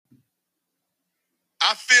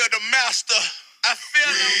I feel the master. I feel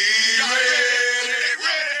him. Y'all ready? They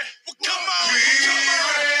ready? Well, come on. We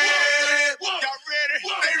ready. Y'all ready?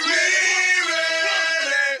 They ready.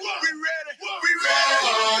 We ready. We ready.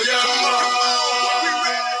 Come on. We ready.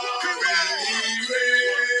 We ready.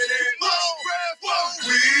 We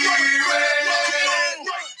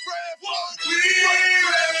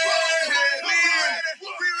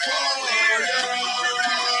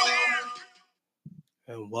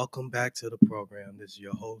And welcome back to the program. This is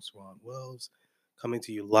your host, Ron Wells, coming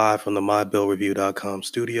to you live from the MyBillReview.com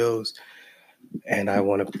studios. And I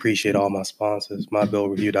want to appreciate all my sponsors,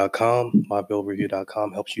 MyBillReview.com.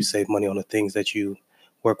 MyBillReview.com helps you save money on the things that you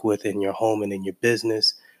work with in your home and in your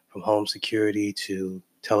business, from home security to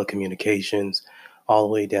telecommunications, all the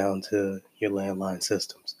way down to your landline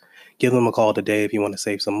systems. Give them a call today if you want to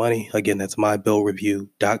save some money. Again, that's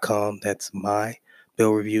MyBillReview.com. That's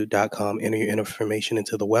MyBillReview.com. Enter your information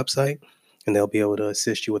into the website, and they'll be able to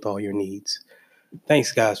assist you with all your needs.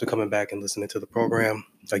 Thanks, guys, for coming back and listening to the program.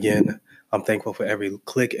 Again, I'm thankful for every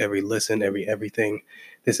click, every listen, everything.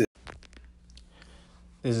 This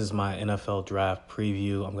is my NFL draft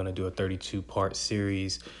preview. I'm going to do a 32-part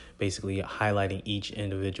series, basically highlighting each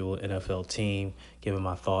individual NFL team, giving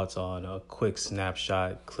my thoughts on a quick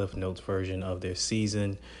snapshot, Cliff Notes version of their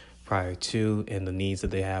season prior to and the needs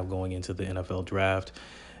that they have going into the NFL draft.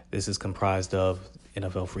 This is comprised of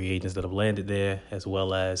NFL free agents that have landed there, as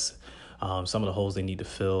well as some of the holes they need to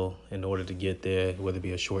fill in order to get there, whether it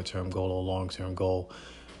be a short-term goal or a long-term goal.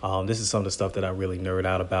 This is some of the stuff that I really nerd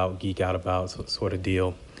out about, geek out about, sort of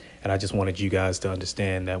deal. And I just wanted you guys to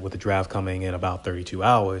understand that with the draft coming in about 32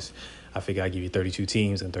 hours, I figure I'd give you 32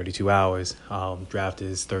 teams in 32 hours. Draft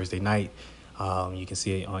is Thursday night. You can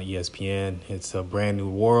see it on ESPN. It's a brand new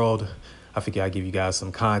world. I figure I'd give you guys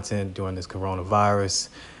some content during this coronavirus.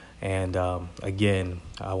 And again,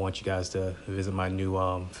 I want you guys to visit my new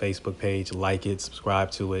Facebook page, like it,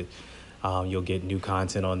 subscribe to it. You'll get new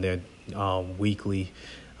content on there weekly.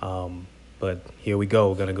 But here we go.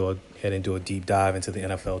 We're going to go ahead and do a deep dive into the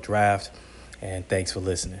NFL draft. And thanks for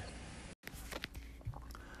listening.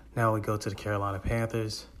 Now we go to the Carolina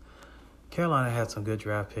Panthers. Carolina had some good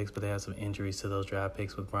draft picks, but they had some injuries to those draft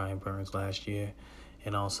picks with Brian Burns last year.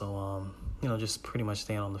 And also, just pretty much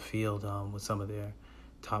staying on the field with some of their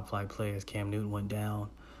top flight players. Cam Newton went down.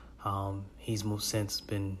 He's since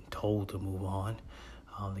been told to move on.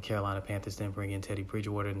 The Carolina Panthers didn't bring in Teddy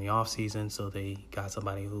Bridgewater in the offseason, so they got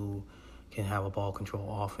somebody who can have a ball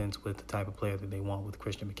control offense with the type of player that they want with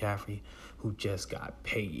Christian McCaffrey, who just got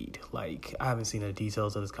paid. Like, I haven't seen the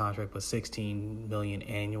details of this contract, but $16 million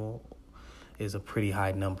annual is a pretty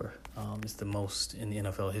high number. It's the most in the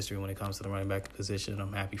NFL history when it comes to the running back position.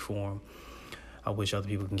 I'm happy for him. I wish other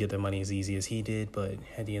people can get their money as easy as he did, but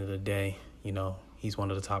at the end of the day, he's one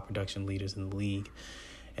of the top production leaders in the league,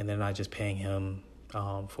 and they're not just paying him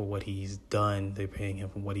for what he's done. They're paying him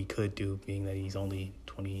for what he could do, being that he's only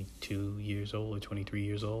 22 years old or 23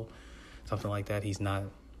 years old, something like that. He's not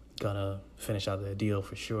going to finish out the deal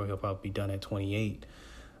for sure. He'll probably be done at 28,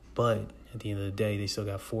 but at the end of the day, they still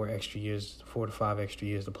got 4 to 5 extra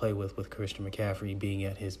years to play with Christian McCaffrey being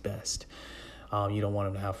at his best. You don't want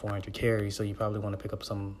him to have 400 carries, so you probably want to pick up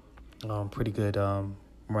some pretty good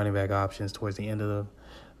running back options towards the end of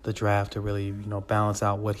the draft to really, balance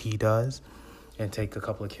out what he does and take a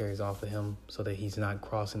couple of carries off of him so that he's not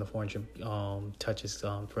crossing the 400 touches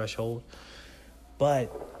threshold. But,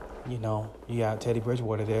 you got Teddy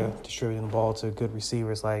Bridgewater there distributing the ball to good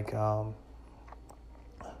receivers like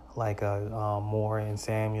Moore and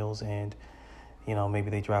Samuels, and maybe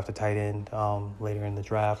they draft a tight end later in the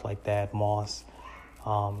draft like that, Moss,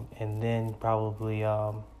 and then probably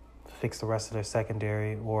fix the rest of their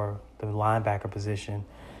secondary or the linebacker position.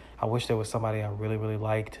 I wish there was somebody I really, really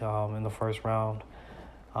liked in the first round,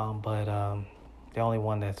 but the only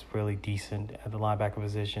one that's really decent at the linebacker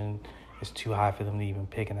position is too high for them to even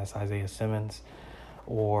pick, and that's Isaiah Simmons,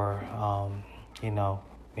 or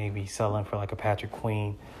maybe selling for like a Patrick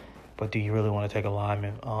Queen. But do you really want to take a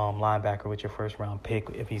linebacker with your first round pick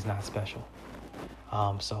if he's not special?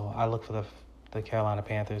 So I look for the Carolina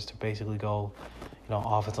Panthers to basically go,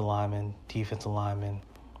 offensive lineman, defensive lineman,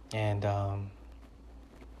 and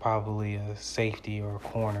probably a safety or a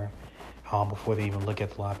corner before they even look at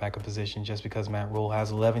the linebacker position, just because Matt Rhule has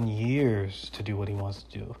 11 years to do what he wants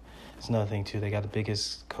to do. It's another thing, too. They got the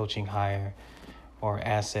biggest coaching hire or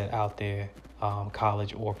asset out there,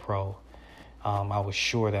 college or pro. I was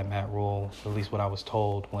sure that Matt Rhule, at least what I was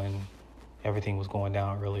told when everything was going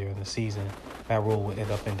down earlier in the season, Matt Rhule would end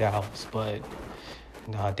up in Dallas. But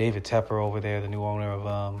David Tepper over there, the new owner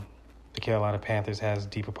of the Carolina Panthers, has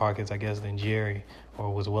deeper pockets, I guess, than Jerry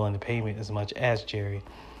or was willing to pay me as much as Jerry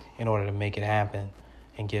in order to make it happen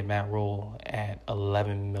and get Matt Rhule at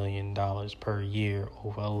 $11 million per year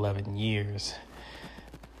over 11 years.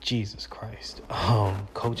 Jesus Christ.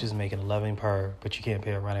 Coaches making 11 per, but you can't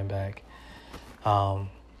pay a running back.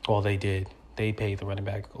 Well, they did. They paid the running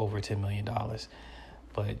back over $10 million.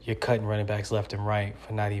 But you're cutting running backs left and right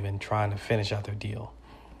for not even trying to finish out their deal.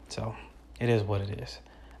 So it is what it is.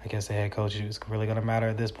 I guess the head coach is really going to matter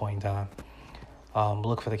at this point in time.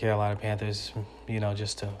 Look for the Carolina Panthers,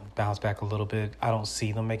 just to bounce back a little bit. I don't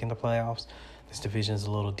see them making the playoffs. This division is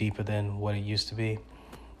a little deeper than what it used to be.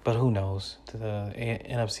 But who knows? The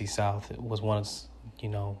NFC South was once,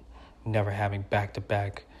 never having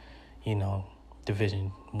back-to-back,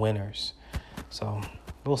 division winners. So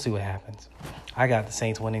we'll see what happens. I got the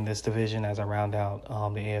Saints winning this division as I round out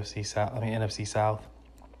the NFC South.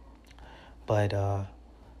 But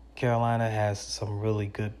Carolina has some really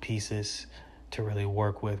good pieces to really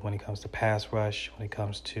work with when it comes to pass rush, when it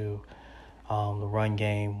comes to the run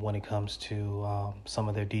game, when it comes to some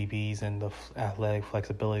of their DBs and the athletic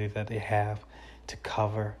flexibility that they have to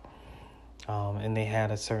cover. And they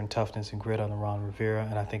had a certain toughness and grit under Ron Rivera,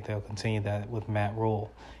 and I think they'll continue that with Matt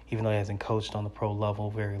Rhule. Even though he hasn't coached on the pro level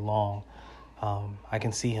very long, I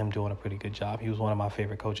can see him doing a pretty good job. He was one of my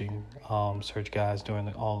favorite coaching search guys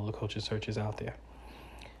during all of the coaching searches out there.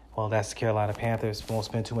 Well, that's the Carolina Panthers. Won't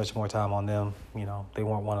spend too much more time on them. They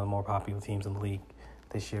weren't one of the more popular teams in the league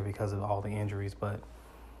this year because of all the injuries, but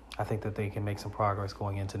I think that they can make some progress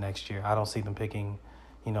going into next year. I don't see them picking,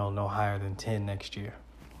 no higher than 10 next year.